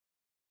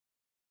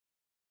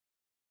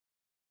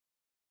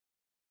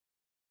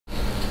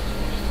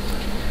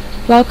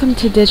Welcome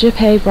to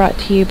DigiPay, brought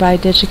to you by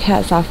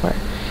DigiCat Software.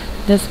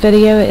 This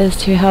video is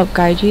to help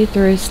guide you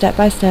through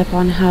step-by-step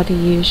on how to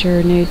use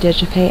your new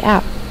DigiPay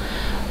app.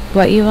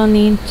 What you will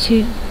need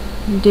to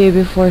do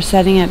before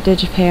setting up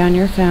DigiPay on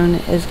your phone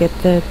is get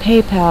the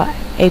PayPal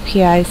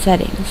API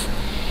settings.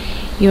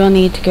 You will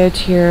need to go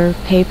to your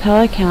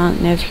PayPal account,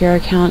 and if your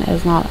account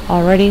is not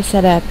already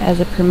set up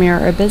as a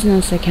Premier or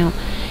business account,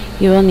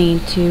 you will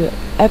need to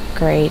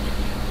upgrade.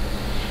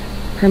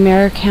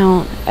 Premier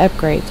account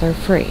upgrades are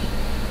free.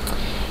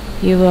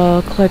 You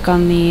will click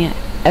on the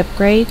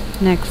upgrade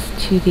next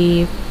to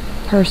the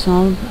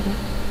personal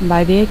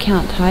by the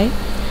account type.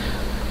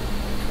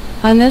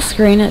 On this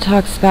screen it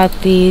talks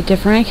about the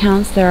different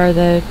accounts. There are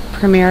the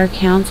Premier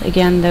accounts,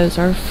 again those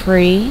are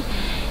free,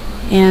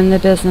 and the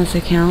business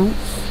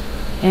accounts,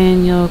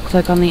 and you'll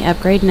click on the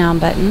upgrade now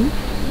button.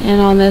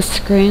 And on this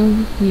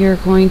screen you're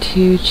going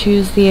to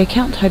choose the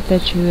account type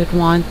that you would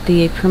want,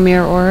 the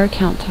Premier or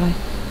account type,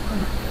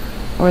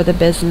 or the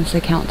business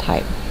account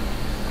type.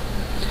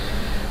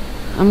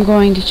 I'm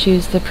going to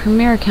choose the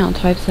Premier account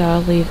type, so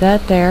I'll leave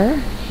that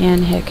there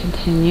and hit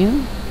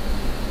continue.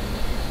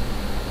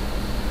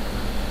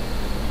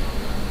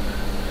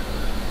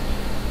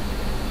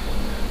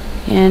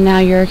 And now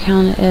your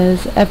account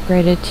is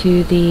upgraded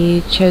to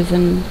the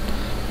chosen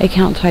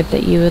account type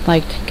that you would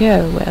like to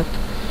go with.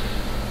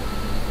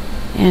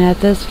 And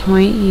at this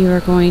point you are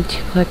going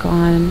to click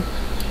on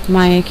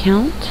My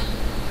Account.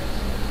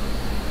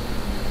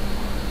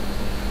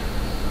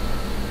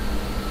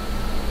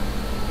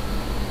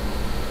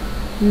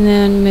 And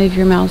then move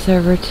your mouse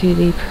over to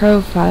the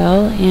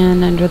profile,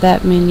 and under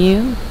that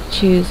menu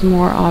choose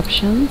More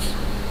Options.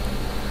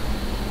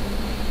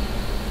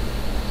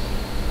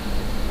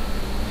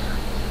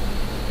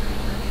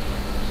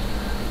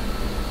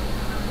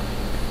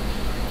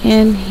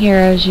 And here,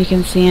 as you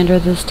can see, under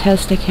this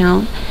test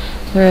account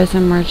there is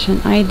a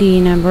merchant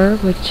ID number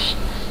which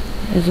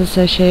is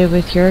associated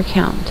with your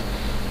account.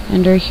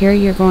 Under here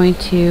you're going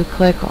to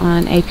click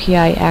on API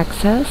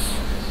Access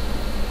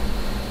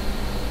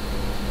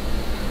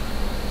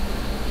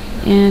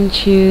and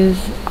choose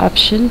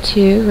option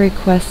 2,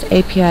 Request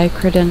API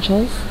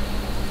Credentials.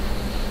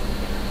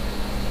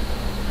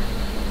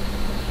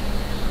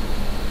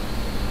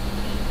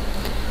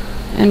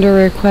 Under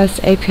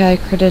Request API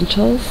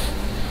Credentials,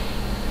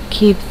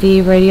 keep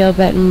the radial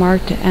button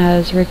marked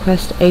as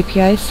Request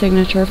API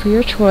Signature for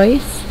your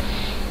choice,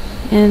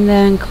 and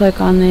then click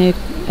on the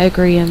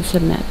Agree and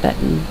Submit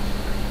button.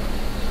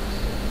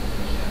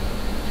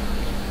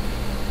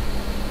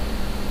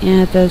 And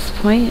at this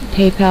point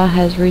PayPal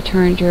has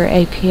returned your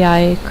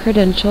API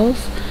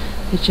credentials,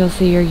 which you'll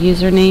see your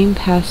username,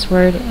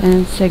 password,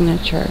 and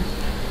signature.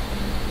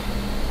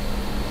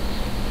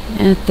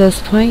 And at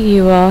this point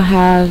you will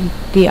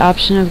have the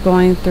option of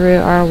going through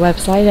our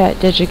website at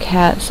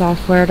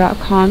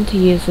digicatsoftware.com to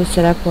use the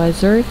setup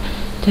wizard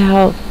to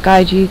help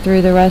guide you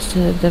through the rest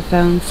of the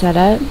phone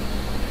setup.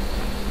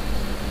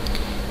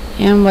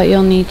 And what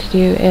you'll need to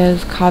do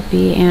is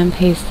copy and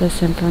paste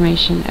this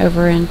information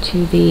over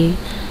into the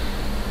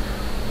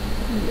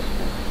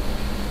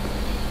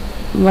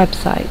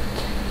website.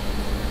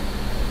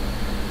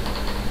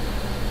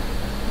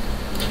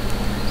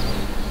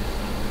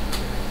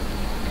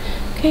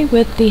 Okay,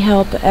 with the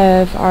help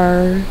of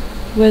our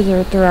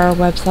wizard through our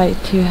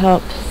website to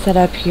help set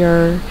up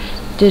your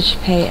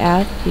DigiPay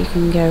app, you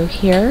can go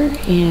here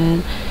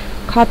and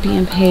copy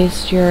and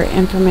paste your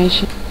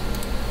information.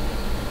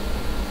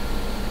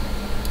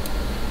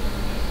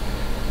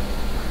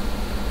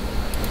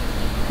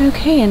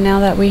 Okay, and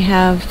now that we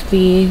have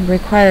the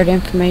required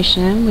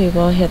information, we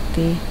will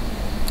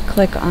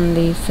click on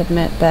the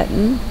Submit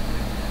button.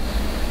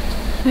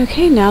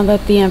 Okay, now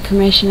that the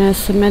information is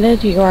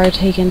submitted, you are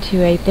taken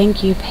to a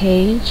thank you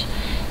page,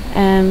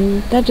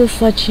 and that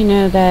just lets you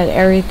know that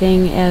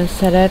everything is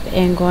set up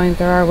and going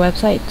through our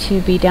website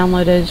to be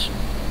downloaded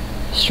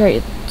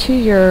straight to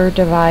your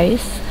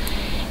device,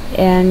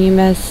 and you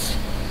must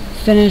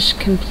finish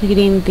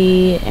completing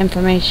the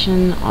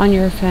information on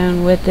your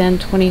phone within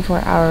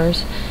 24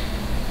 hours.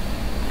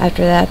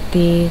 After that,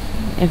 the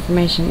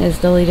information is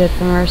deleted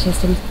from our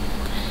system.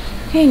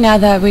 Okay, now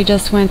that we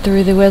just went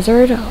through the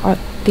wizard,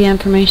 the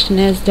information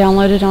is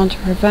downloaded onto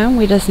our phone.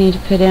 We just need to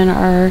put in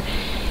our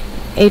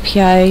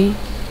API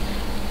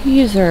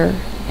user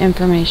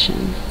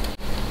information.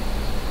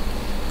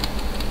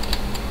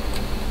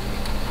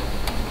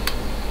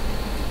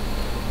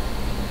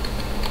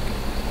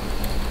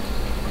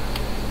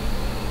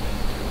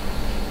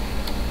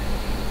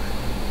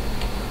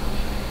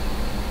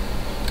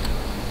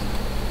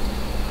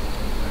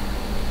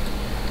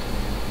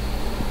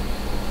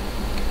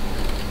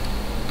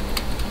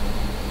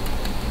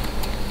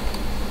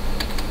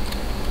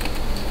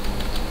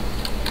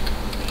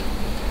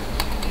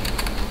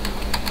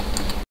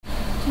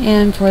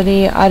 And for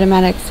the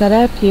automatic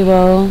setup, you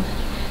will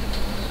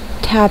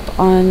tap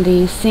on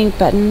the sync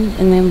button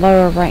in the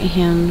lower right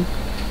hand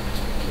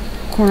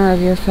corner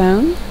of your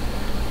phone.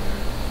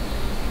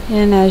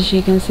 And as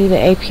you can see, the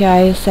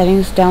API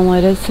settings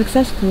downloaded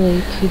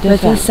successfully to the phone.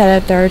 With this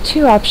setup, there are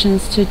two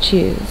options to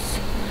choose.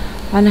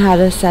 on how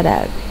to set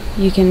up.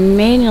 You can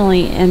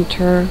manually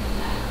enter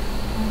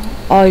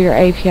all your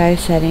API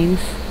settings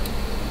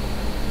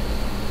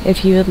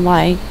if you would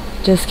like.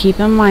 Just keep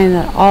in mind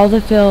that all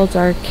the fields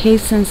are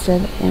case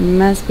sensitive and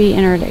must be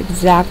entered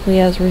exactly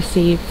as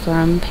received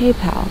from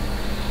PayPal.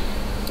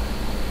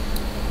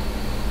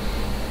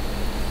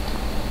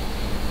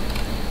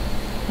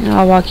 And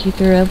I'll walk you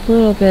through a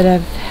little bit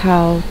of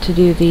how to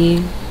do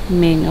the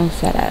manual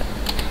setup.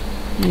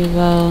 You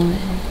will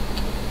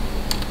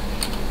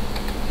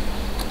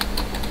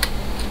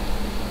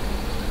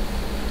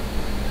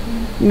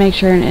make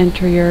sure and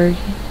enter your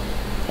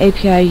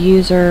API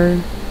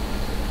user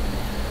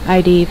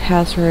ID,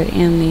 password,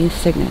 and the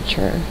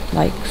signature,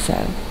 like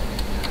so.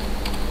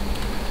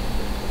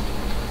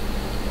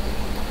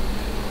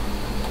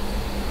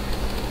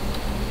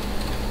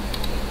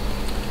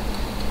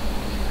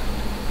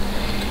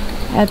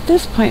 At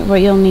this point,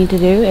 what you'll need to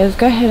do is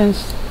go ahead and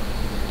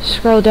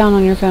scroll down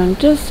on your phone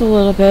just a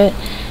little bit,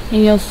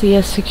 and you'll see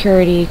a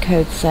security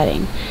code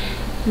setting.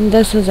 And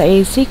this is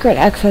a secret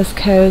access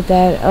code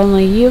that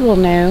only you will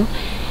know,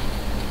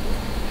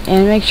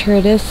 and make sure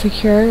it is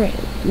secure.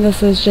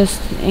 This is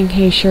just in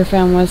case your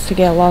phone was to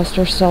get lost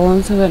or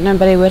stolen, so that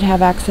nobody would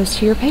have access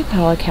to your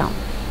PayPal account.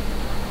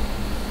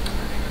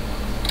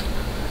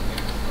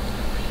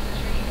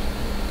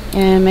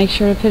 And make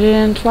sure to put it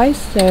in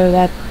twice so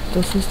that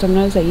the system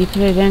knows that you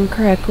put it in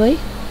correctly.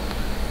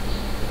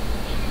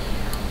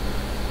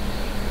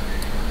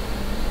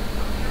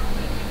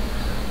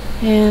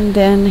 And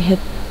then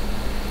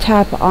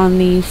tap on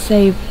the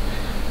save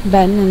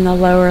button in the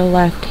lower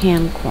left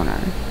hand corner.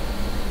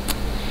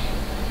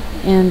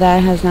 And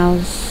that has now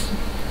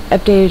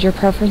updated your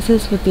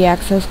preferences with the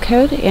access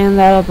code, and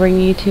that'll bring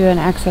you to an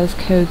access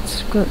code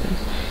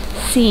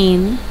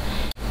scene.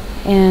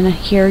 And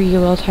here you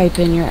will type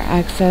in your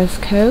access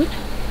code,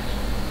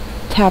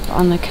 tap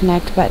on the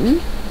connect button,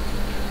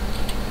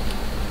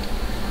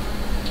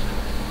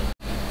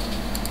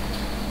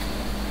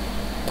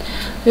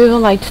 we would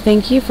like to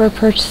thank you for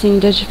purchasing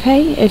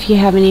DigiPay. If you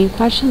have any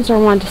questions or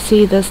want to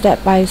see the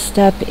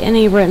step-by-step in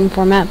a written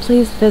format,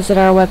 please visit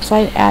our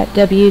website at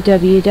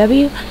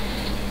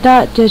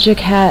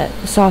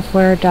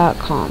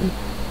www.digicatsoftware.com.